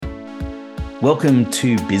Welcome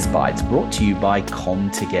to BizBytes, brought to you by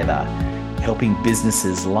ComTogether, helping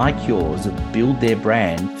businesses like yours build their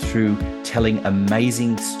brand through telling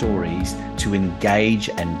amazing stories to engage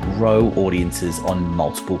and grow audiences on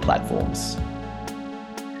multiple platforms.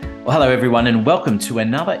 Well, hello everyone, and welcome to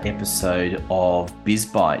another episode of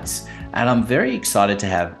BizBytes. And I'm very excited to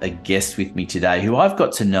have a guest with me today who I've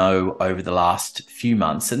got to know over the last few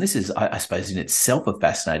months. And this is, I suppose, in itself a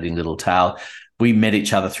fascinating little tale. We met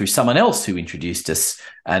each other through someone else who introduced us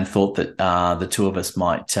and thought that the two of us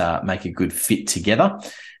might make a good fit together.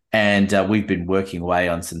 And we've been working away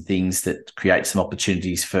on some things that create some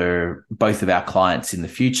opportunities for both of our clients in the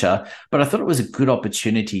future. But I thought it was a good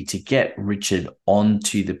opportunity to get Richard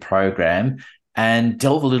onto the program and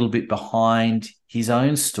delve a little bit behind his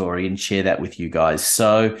own story and share that with you guys.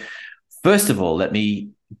 So first of all, let me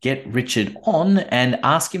get Richard on and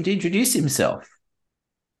ask him to introduce himself.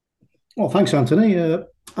 Well, thanks, Anthony,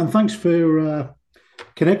 and thanks for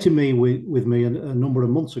connecting me with me a number of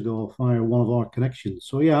months ago via one of our connections.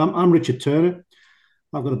 So, yeah, I'm Richard Turner.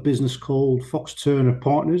 I've got a business called Fox Turner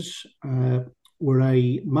Partners. We're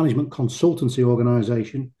a management consultancy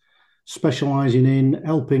organisation specialising in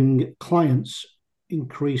helping clients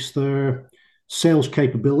increase their sales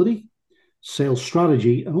capability, sales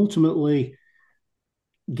strategy, and ultimately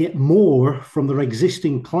get more from their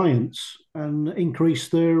existing clients and increase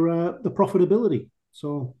their the profitability.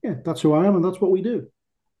 So yeah, that's who I am, and that's what we do.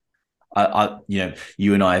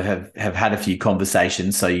 You and I have had a few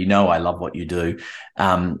conversations, so I love what you do,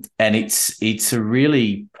 and it's a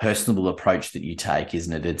really personable approach that you take,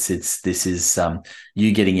 isn't it? This is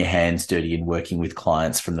you getting your hands dirty and working with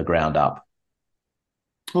clients from the ground up.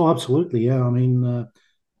 Oh, absolutely, yeah. I mean,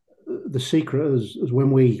 the secret is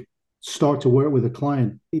when we start to work with a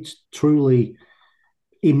client, it's truly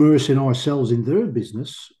immersing ourselves in their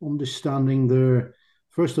business, understanding their,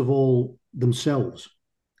 first of all, themselves.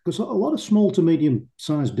 Because a lot of small to medium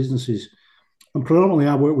sized businesses, and predominantly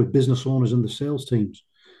I work with business owners and the sales teams,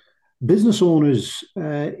 business owners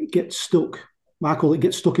get stuck, I call it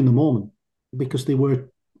get stuck in the moment, because they wear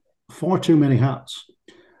far too many hats.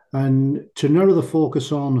 And to narrow the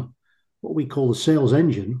focus on what we call the sales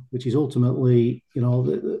engine, which is ultimately,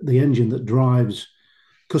 the engine that drives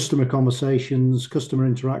customer conversations, customer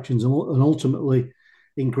interactions, and ultimately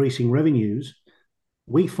increasing revenues,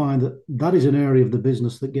 we find that is an area of the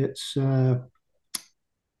business that gets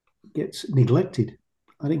neglected,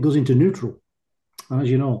 and it goes into neutral. And as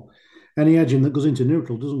you know, any engine that goes into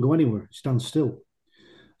neutral doesn't go anywhere; it stands still.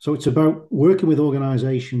 So it's about working with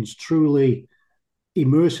organisations, truly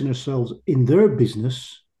immersing ourselves in their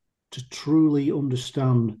business to truly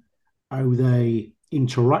understand how they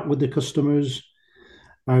interact with the customers,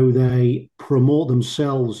 how they promote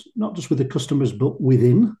themselves, not just with the customers, but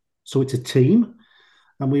within. So it's a team.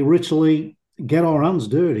 And we literally get our hands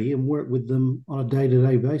dirty and work with them on a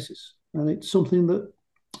day-to-day basis. And it's something that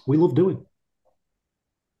we love doing.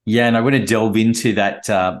 Yeah, and I want to delve into that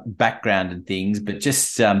background and things, but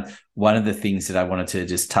just one of the things that I wanted to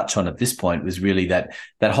just touch on at this point was really that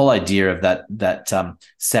whole idea of that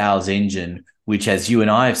sales engine, which, as you and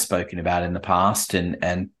I have spoken about in the past,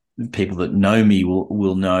 and people that know me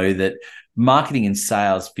will know that marketing and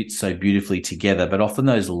sales fit so beautifully together, but often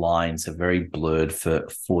those lines are very blurred for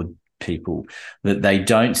people, that they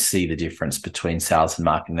don't see the difference between sales and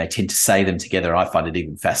marketing. They tend to say them together. I find it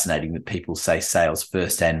even fascinating that people say sales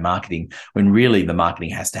first and marketing, when really the marketing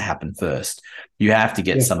has to happen first. You have to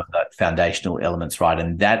get some of the foundational elements right,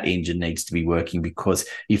 and that engine needs to be working, because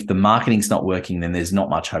if the marketing's not working, then there's not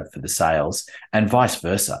much hope for the sales, and vice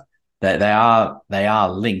versa. They are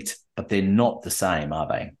linked, but they're not the same, are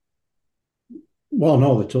they? Well,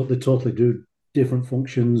 no, they totally do different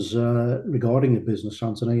functions regarding the business,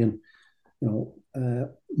 Anthony. And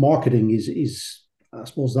marketing is I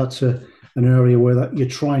suppose that's an area where that you're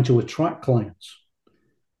trying to attract clients.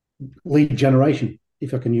 Lead generation,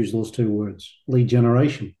 if I can use those two words, lead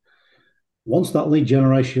generation. Once that lead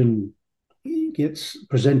generation gets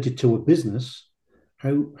presented to a business,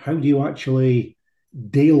 how do you actually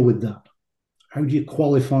deal with that? How do you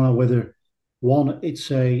qualify whether, one, it's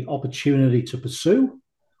a opportunity to pursue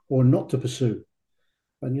or not to pursue?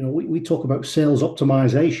 And we talk about sales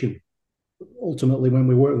optimization. Ultimately, when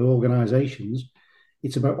we work with organizations,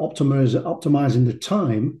 it's about optimizing the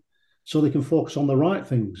time so they can focus on the right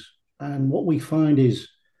things. And what we find is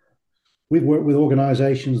we've worked with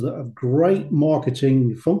organizations that have great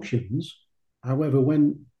marketing functions. However,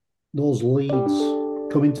 when those leads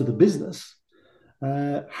come into the business,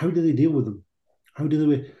 how do they deal with them? How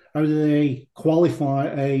do they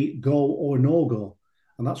qualify a go or no go?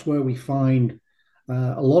 And that's where we find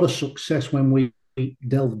a lot of success when we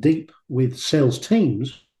delve deep with sales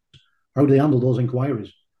teams, how do they handle those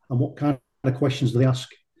inquiries, and what kind of questions do they ask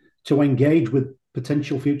to engage with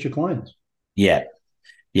potential future clients? Yeah.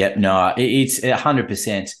 Yeah. No, it's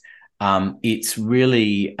 100%. It's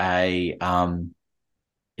really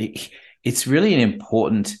it's really an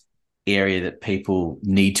important area that people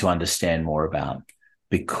need to understand more about,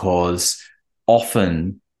 because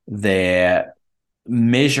often they're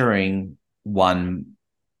measuring one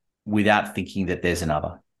without thinking that there's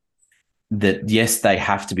another. That yes, they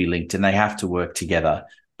have to be linked and they have to work together,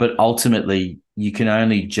 but ultimately you can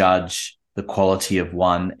only judge the quality of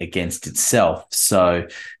one against itself. So,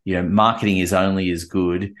 marketing is only as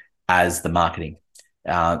good as the marketing.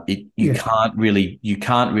 You Yeah. can't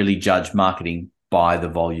really judge marketing by the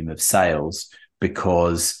volume of sales,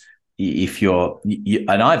 because if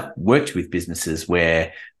and I've worked with businesses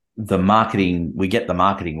where we get the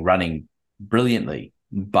marketing running brilliantly,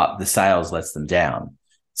 but the sales lets them down.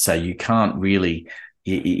 So you can't really,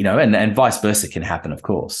 and vice versa can happen, of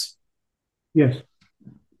course. Yes.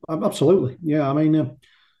 Absolutely. Yeah. I mean,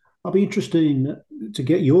 I'll be interested to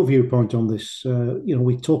get your viewpoint on this.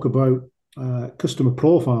 We talk about customer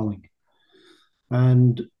profiling,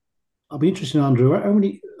 and I'll be interested, Andrew.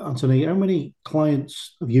 Anthony, how many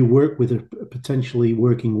clients have you worked with or potentially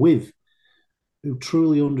working with who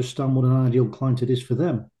truly understand what an ideal client it is for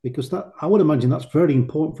them? Because I would imagine that's very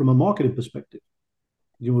important from a marketing perspective.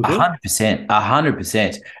 Do you agree? 100%,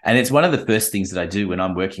 100%. And it's one of the first things that I do when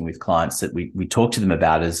I'm working with clients that we talk to them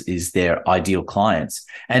about is their ideal clients.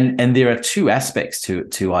 And there are two aspects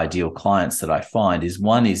to ideal clients that I find.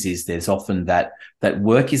 One is there's often that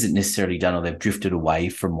work isn't necessarily done, or they've drifted away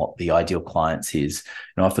from what the ideal clients is.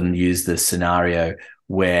 And I often use the scenario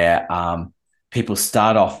where people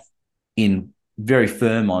start off in very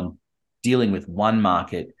firm on dealing with one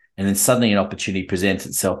market, and then suddenly an opportunity presents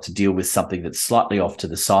itself to deal with something that's slightly off to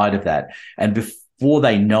the side of that. And before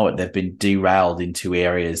they know it, they've been derailed into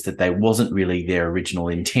areas that they wasn't really their original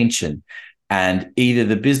intention. And either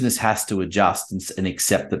the business has to adjust and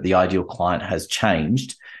accept that the ideal client has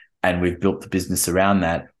changed, and we've built the business around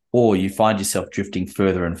that, or you find yourself drifting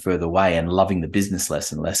further and further away and loving the business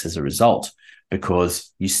less and less as a result,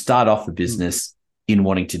 because you start off the business in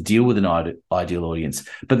wanting to deal with an ideal audience.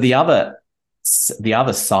 But the other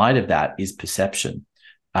side of that is perception.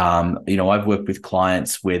 I've worked with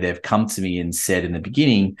clients where they've come to me and said in the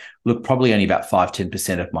beginning, look, probably only about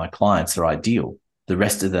 5-10% of my clients are ideal. The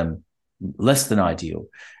rest of them less than ideal.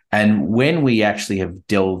 And when we actually have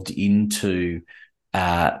delved into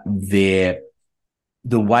the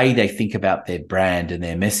way they think about their brand and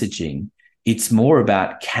their messaging, it's more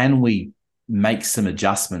about, can we make some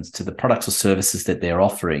adjustments to the products or services that they're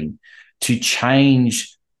offering to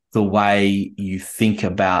change the way you think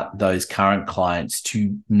about those current clients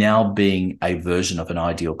to now being a version of an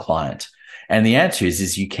ideal client? And the answer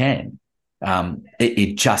is you can. Of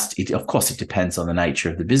course, it depends on the nature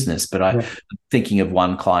of the business, but I'm thinking of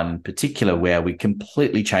one client in particular where we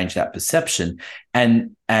completely changed that perception,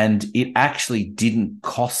 and it actually didn't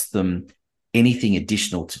cost them anything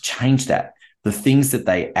additional to change that. The things that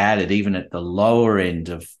they added, even at the lower end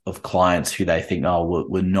of clients who they think,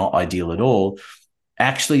 we're not ideal at all,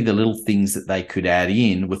 actually the little things that they could add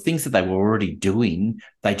in were things that they were already doing.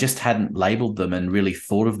 They just hadn't labeled them and really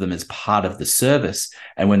thought of them as part of the service.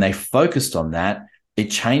 And when they focused on that,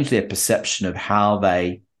 it changed their perception of how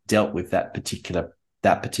they dealt with that particular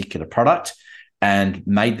product, and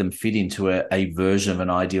made them fit into a version of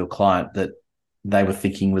an ideal client that they were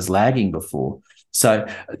thinking was lagging before. So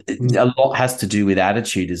a lot has to do with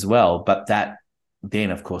attitude as well, but that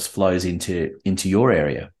then, of course, flows into your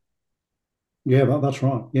area. Yeah, that's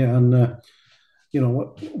right. Yeah, and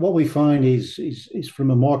what we find is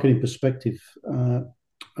from a marketing perspective,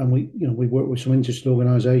 and we work with some interesting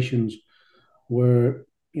organisations where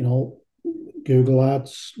Google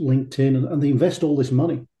Ads, LinkedIn, and they invest all this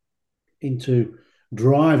money into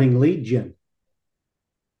driving lead gen.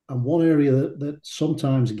 And one area that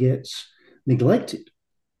sometimes gets neglected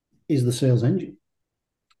is the sales engine,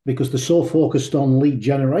 because they're so focused on lead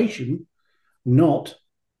generation, not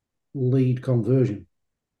lead conversion,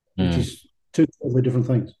 which is two totally different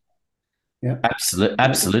things. Yeah,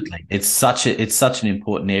 absolutely. It's such an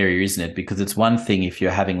important area, isn't it? Because it's one thing if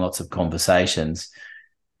you're having lots of conversations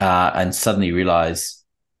and suddenly realize,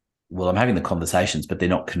 well, I'm having the conversations, but they're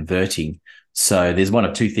not converting. So there's one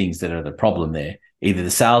of two things that are the problem there. Either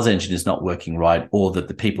the sales engine is not working right, or that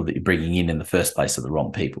the people that you're bringing in the first place are the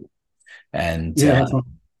wrong people. And so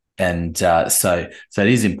it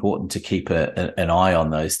is important to keep an eye on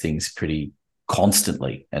those things pretty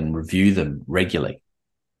constantly and review them regularly.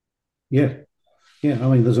 Yeah. Yeah, I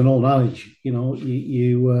mean, there's an old adage,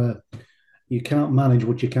 you can't manage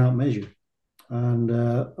what you can't measure, and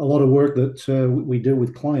a lot of work that we do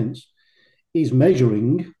with clients is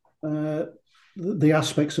measuring the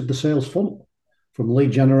aspects of the sales funnel, from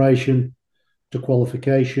lead generation to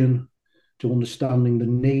qualification to understanding the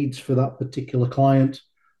needs for that particular client,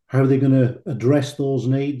 how they're going to address those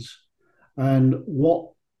needs, and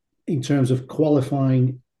what, in terms of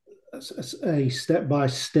qualifying a step by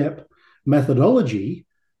step methodology,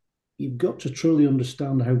 you've got to truly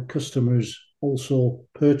understand how customers also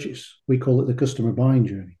purchase. We call it the customer buying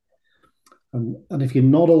journey. And if you're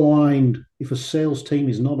not aligned, if a sales team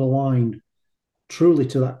is not aligned truly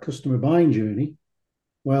to that customer buying journey,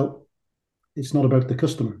 well, it's not about the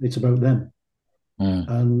customer, it's about them. Mm.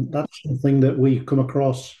 And that's something that we come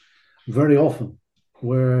across very often,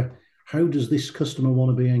 where how does this customer want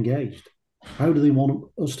to be engaged? How do they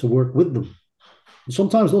want us to work with them? And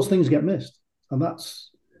sometimes those things get missed. And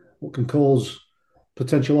that's what can cause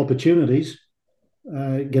potential opportunities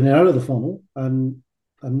getting out of the funnel and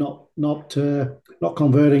not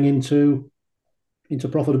converting into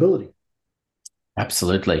profitability.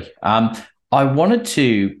 Absolutely. I wanted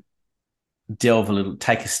to delve a little,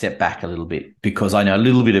 take a step back a little bit, because I know a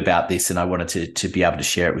little bit about this and I wanted to be able to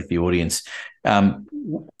share it with the audience.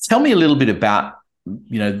 Tell me a little bit about,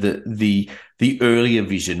 the earlier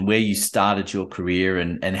vision, where you started your career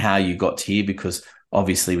and how you got to here, because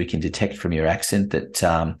obviously we can detect from your accent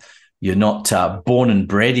that you're not born and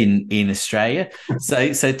bred in Australia.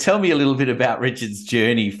 So tell me a little bit about Richard's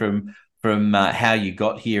journey from how you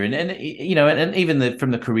got here, and even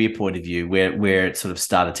from the career point of view, where it sort of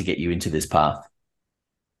started to get you into this path.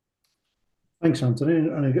 Thanks, Anthony,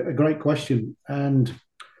 and a great question. And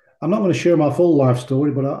I'm not going to share my full life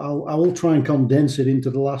story, but I will try and condense it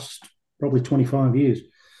into the last probably 25 years.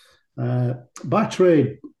 By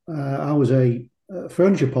trade, I was a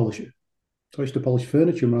furniture polisher. So I used to polish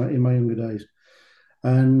furniture in my younger days.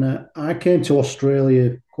 And I came to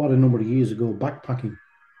Australia quite a number of years ago, backpacking.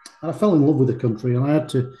 And I fell in love with the country,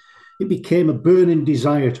 and it became a burning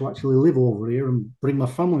desire to actually live over here and bring my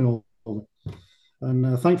family over.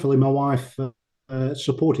 And thankfully, my wife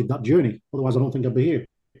supported that journey. Otherwise, I don't think I'd be here.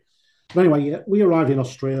 But anyway, yeah, we arrived in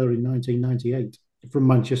Australia in 1998 from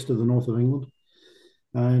Manchester, the north of England.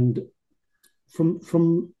 And from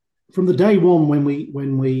the day one when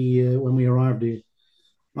we arrived here,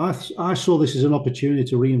 I saw this as an opportunity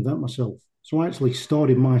to reinvent myself. So I actually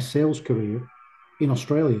started my sales career in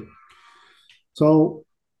Australia. So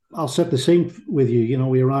I'll set the scene with you.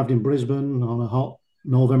 We arrived in Brisbane on a hot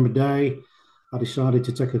November day. I decided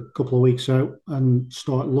to take a couple of weeks out and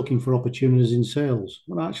start looking for opportunities in sales.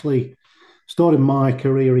 And I actually started my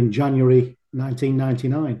career in January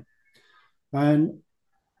 1999. And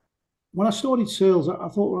when I started sales, I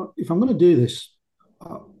thought, well, if I'm going to do this,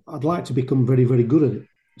 I'd like to become very, very good at it.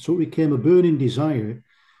 So it became a burning desire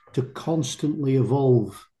to constantly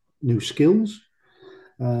evolve new skills,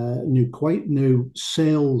 new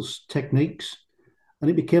sales techniques, and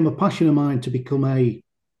it became a passion of mine to become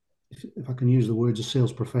if I can use the words, a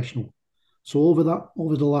sales professional. So over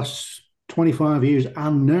the last 25 years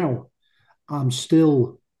and now, I'm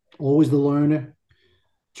still always the learner,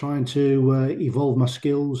 trying to evolve my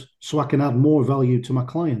skills so I can add more value to my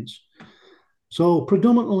clients. So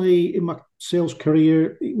predominantly in my sales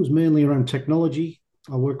career, it was mainly around technology.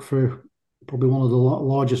 I worked for probably one of the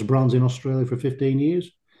largest brands in Australia for 15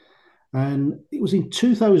 years. And it was in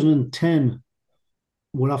 2010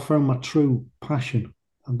 where I found my true passion,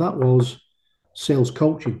 and that was sales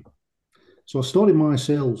coaching. So I started my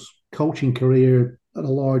sales coaching career at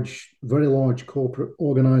a very large corporate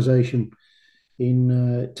organization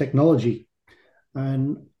in technology.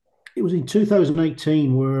 And it was in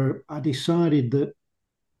 2018 where I decided that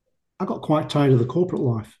I got quite tired of the corporate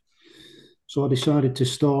life. So I decided to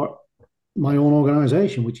start my own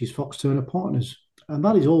organization, which is Fox Turner Partners. And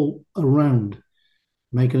that is all around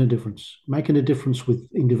making a difference with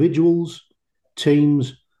individuals,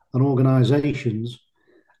 teams, and organizations.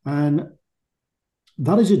 And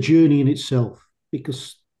that is a journey in itself,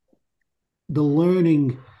 because the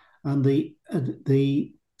learning and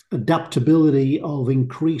the adaptability of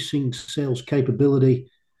increasing sales capability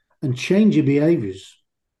and changing behaviors,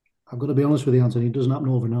 I've got to be honest with you, Anthony, it doesn't happen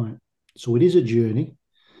overnight. So it is a journey.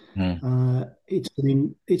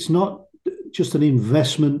 It's not just an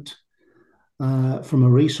investment from a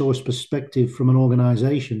resource perspective from an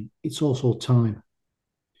organization, it's also time.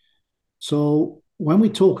 So when we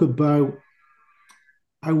talk about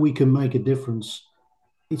how we can make a difference,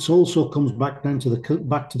 it also comes back to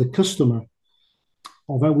the customer,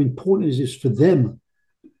 of how important it is for them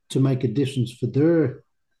to make a difference for their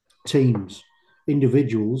teams,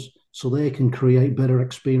 individuals so they can create better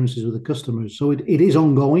experiences with the customers. So it is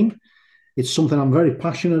ongoing. It's something I'm very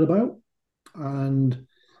passionate about, and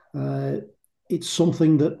uh, it's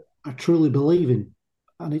something that I truly believe in.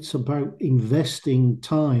 And it's about investing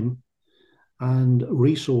time and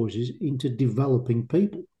resources into developing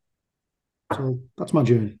people. So that's my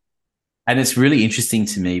journey. And it's really interesting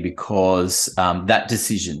to me because that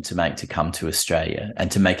decision to make to come to Australia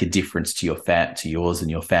and to make a difference to to yours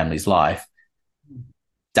and your family's life,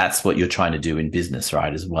 that's what you're trying to do in business,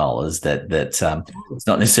 right? As well as that it's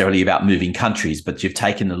not necessarily about moving countries, but you've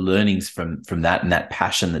taken the learnings from that and that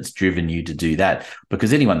passion that's driven you to do that.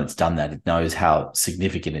 Because anyone that's done that knows how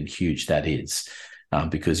significant and huge that is.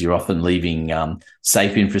 Because you're often leaving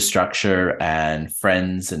safe infrastructure and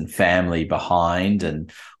friends and family behind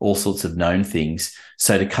and all sorts of known things.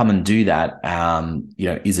 So to come and do that,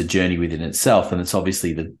 is a journey within itself. And it's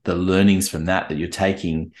obviously the learnings from that you're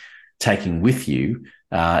taking with you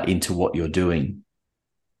into what you're doing.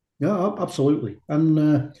 Yeah, absolutely.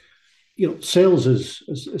 And, sales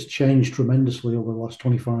has changed tremendously over the last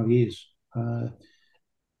 25 years.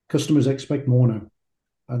 Customers expect more now.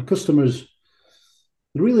 And customers,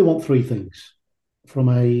 they really want three things from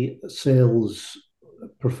a sales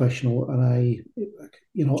professional and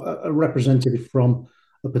a representative from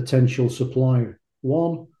a potential supplier.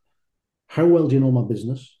 One, how well do you know my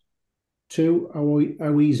business? Two,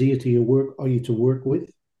 how easy are you to work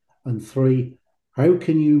with? And three, how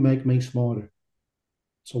can you make me smarter?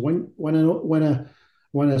 So when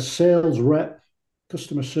a sales rep,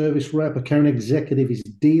 customer service rep, account executive is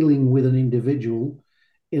dealing with an individual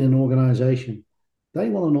in an organization, they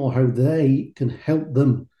want to know how they can help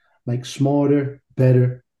them make smarter,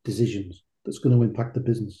 better decisions that's going to impact the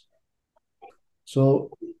business. So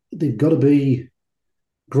they've got to be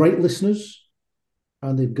great listeners,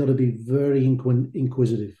 and they've got to be very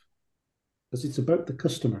inquisitive, because it's about the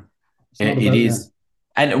customer. It is. Them.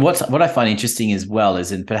 And what I find interesting as well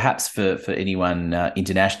is, and perhaps for anyone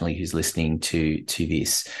internationally who's listening to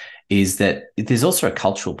this, is that there's also a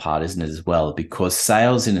cultural part, isn't it, as well? Because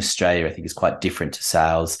sales in Australia, I think, is quite different to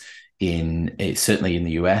sales certainly in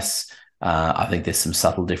the US. I think there's some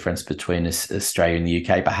subtle difference between Australia and the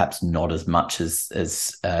UK, perhaps not as much as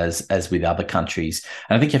with other countries.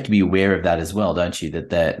 And I think you have to be aware of that as well, don't you?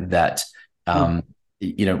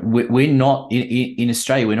 We're not in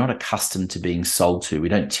Australia. We're not accustomed to being sold to. We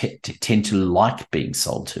don't tend to like being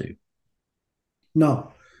sold to.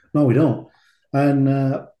 No, we don't.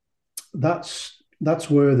 And that's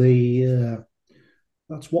where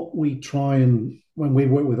that's what we try, and when we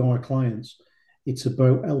work with our clients, it's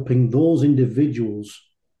about helping those individuals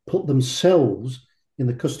put themselves in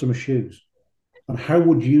the customer's shoes. And how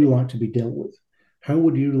would you like to be dealt with? How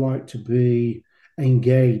would you like to be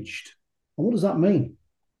engaged? And what does that mean?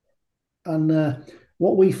 And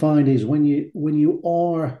what we find is when you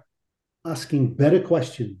are asking better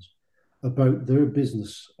questions about their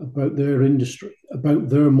business, about their industry, about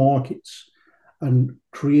their markets, and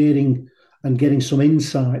creating and getting some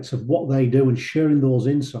insights of what they do and sharing those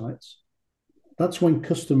insights, that's when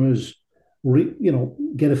customers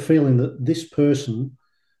get a feeling that this person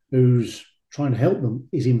who's trying to help them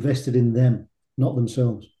is invested in them, not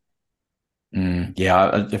themselves.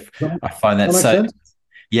 Yeah, I find that so sense?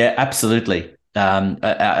 Yeah, absolutely.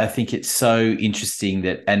 I think it's so interesting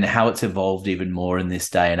and how it's evolved even more in this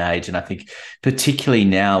day and age. And I think particularly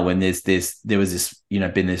now when there was this,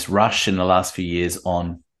 been this rush in the last few years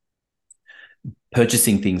on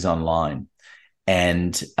purchasing things online.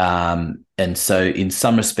 And so in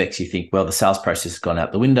some respects you think, well, the sales process has gone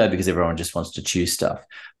out the window because everyone just wants to choose stuff.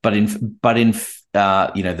 But in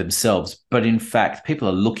themselves. But in fact, people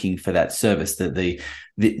are looking for that service.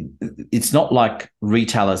 It's not like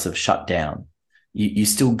retailers have shut down. You're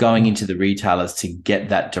still going into the retailers to get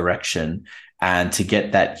that direction and to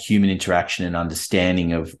get that human interaction and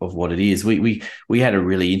understanding of what it is. We had a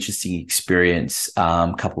really interesting experience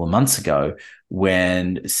a couple of months ago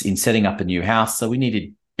when in setting up a new house. So we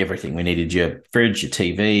needed everything. We needed your fridge, your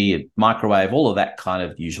TV, your microwave, all of that kind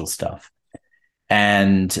of usual stuff.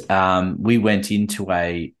 And we went into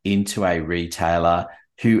a retailer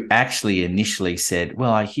who actually initially said,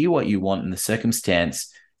 well, I hear what you want in the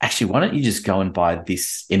circumstance. Actually, why don't you just go and buy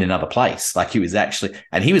this in another place? Like he was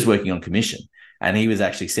working on commission and he was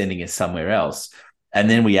actually sending us somewhere else. And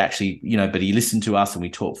then we actually, but he listened to us and we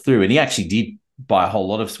talked through, and he actually did buy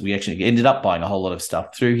we actually ended up buying a whole lot of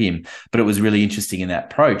stuff through him. But it was really interesting in that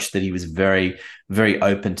approach that he was very, very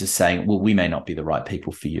open to saying, well, we may not be the right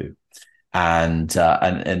people for you. And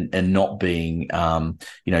not being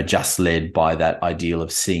just led by that ideal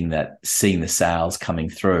of seeing the sales coming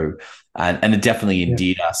through. and it definitely Yeah.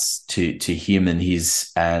 endeared us to him and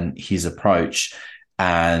his approach.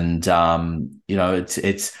 And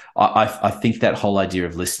it's I think that whole idea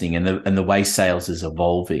of listening and the way sales is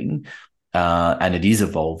evolving, and it is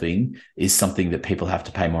evolving, is something that people have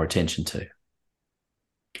to pay more attention to.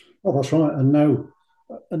 Oh, that's right. And now,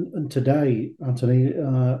 and today, Anthony,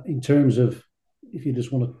 in terms of if you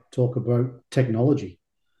just want to talk about technology,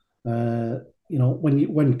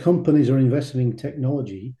 when companies are investing in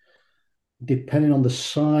technology, depending on the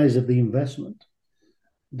size of the investment,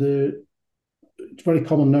 it's very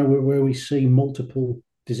common now where we see multiple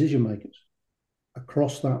decision makers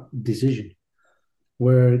across that decision,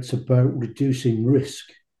 where it's about reducing risk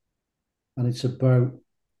and it's about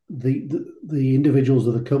the individuals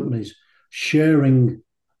of the companies sharing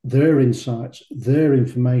their insights, their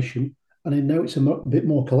information, and now it's a bit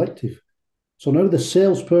more collective. So now the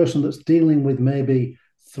salesperson that's dealing with maybe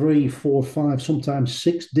three, four, five, sometimes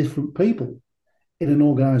six different people in an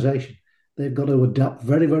organization, they've got to adapt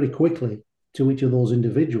very, very quickly to each of those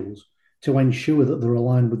individuals to ensure that they're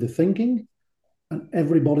aligned with the thinking and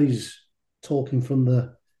everybody's talking from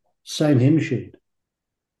the same hymn sheet.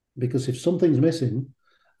 Because if something's missing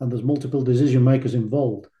and there's multiple decision makers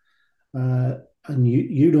involved, and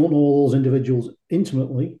you don't know all those individuals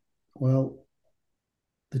intimately, well,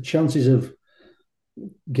 the chances of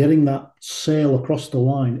getting that sale across the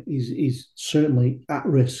line is certainly at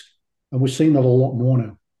risk. And we're seeing that a lot more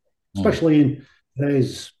now, especially in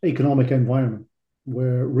today's economic environment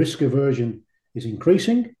where risk aversion is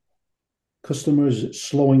increasing, customers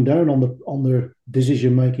slowing down on their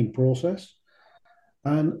decision making process,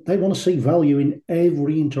 and they want to see value in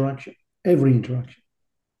every interaction, every interaction.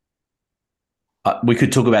 We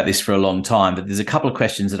could talk about this for a long time, but there's a couple of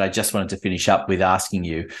questions that I just wanted to finish up with asking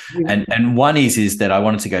you. And one is that I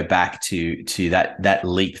wanted to go back to that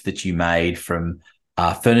leap that you made from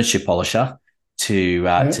furniture polisher to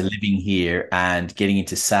living here and getting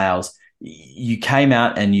into sales. You came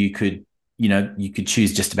out and you could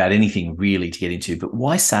choose just about anything really to get into, but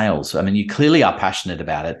why sales? I mean, you clearly are passionate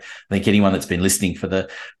about it. I think anyone that's been listening for this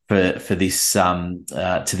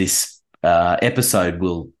to this episode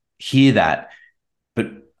will hear that. But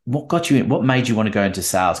what got you in? What made you want to go into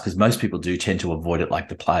sales? Because most people do tend to avoid it like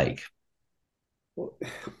the plague. Well,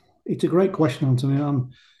 it's a great question, Anthony.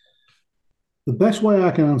 The best way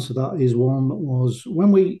I can answer that is when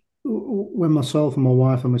myself and my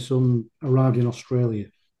wife and my son arrived in Australia.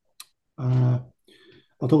 I'll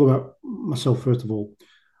talk about myself first of all.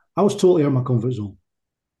 I was totally out of my comfort zone.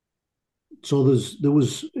 So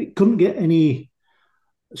it couldn't get any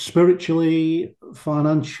spiritually,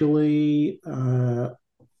 financially,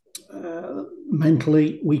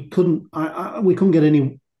 mentally. We couldn't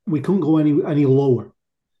go any lower.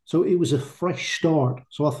 So it was a fresh start.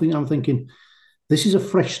 So I'm thinking, this is a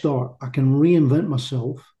fresh start. I can reinvent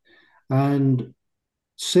myself, and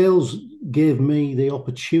sales gave me the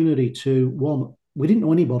opportunity to one. We didn't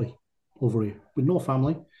know anybody over here with no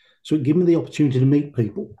family, so it gave me the opportunity to meet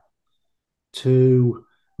people, to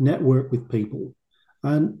network with people.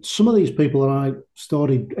 And some of these people that I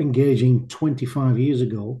started engaging 25 years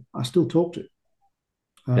ago, I still talk to.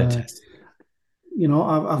 Fantastic.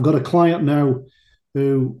 I've got a client now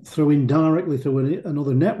who, indirectly through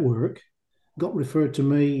another network, got referred to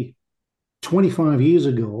me 25 years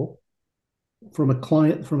ago from a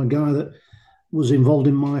guy that was involved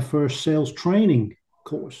in my first sales training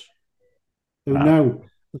course, who now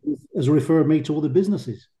has referred me to other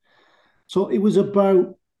businesses. So it was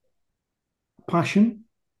about passion.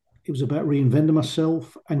 It was about reinventing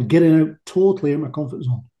myself and getting out totally out of my comfort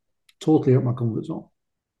zone. Totally out of my comfort zone.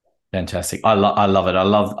 Fantastic. I love it.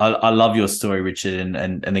 I love your story, Richard.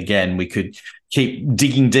 And again, we could keep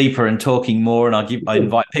digging deeper and talking more. And I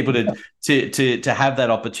invite people to have that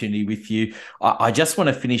opportunity with you. I just want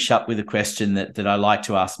to finish up with a question that I like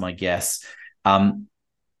to ask my guests.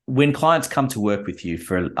 When clients come to work with you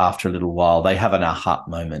after a little while, they have an aha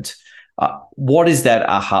moment. What is that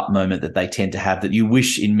aha moment that they tend to have that you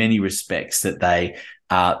wish in many respects that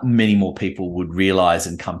many more people would realize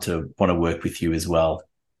and come to want to work with you as well?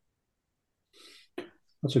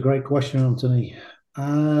 That's a great question, Anthony.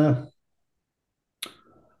 I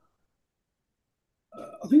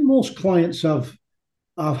think most clients have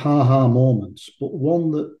ha-ha moments, but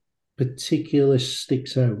one that particularly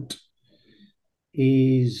sticks out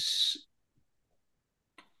is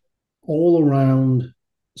all around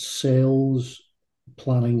sales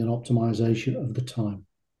planning and optimization of the time.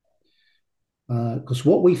 Because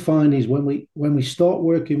what we find is when we start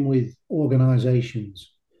working with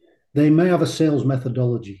organizations, they may have a sales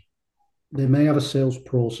methodology, they may have a sales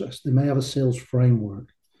process, they may have a sales framework,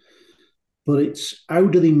 but it's how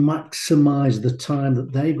do they maximize the time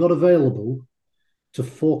that they've got available to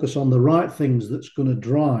focus on the right things that's going to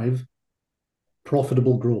drive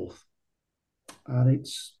profitable growth. And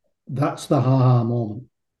that's the ha-ha moment,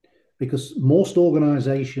 because most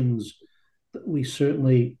organizations that we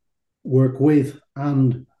certainly work with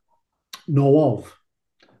and know of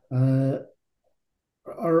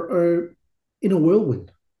are in a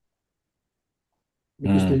whirlwind,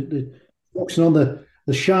 because they're focusing on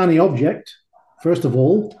the shiny object, first of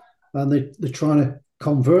all, and they're trying to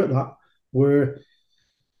convert that, where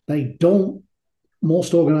they don't,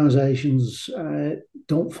 most organizations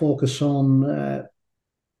don't focus on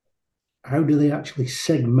how do they actually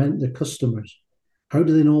segment their customers? How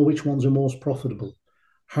do they know which ones are most profitable?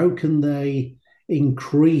 How can they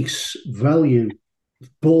increase value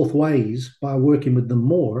both ways by working with them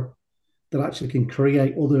more, that actually can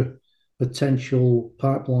create other potential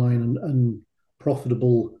pipeline and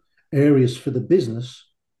profitable areas for the business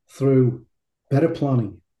through better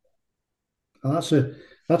planning? And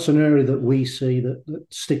that's an area that we see that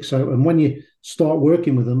sticks out. And when you start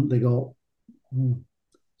working with them, they go,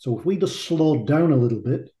 so if we just slowed down a little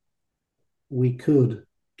bit, we could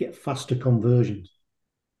get faster conversions.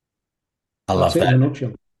 I love that. In a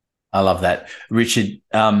nutshell. I love that. Richard,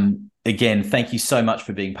 again, thank you so much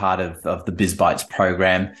for being part of the BizBytes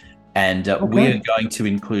program. And we are going to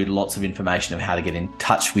include lots of information of how to get in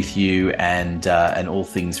touch with you and all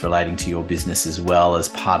things relating to your business as well as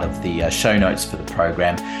part of the show notes for the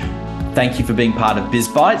program. Thank you for being part of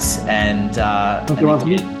BizBytes, and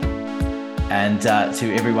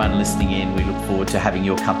to everyone listening in, we look forward to having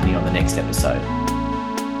your company on the next episode.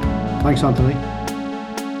 Thanks, Anthony.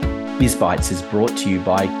 BizBytes is brought to you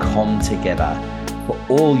by ComTogether for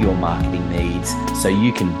all your marketing needs, so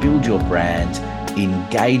you can build your brand,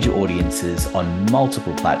 engage audiences on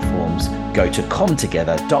multiple platforms. Go to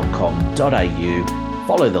comtogether.com.au,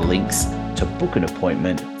 follow the links to book an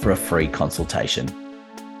appointment for a free consultation.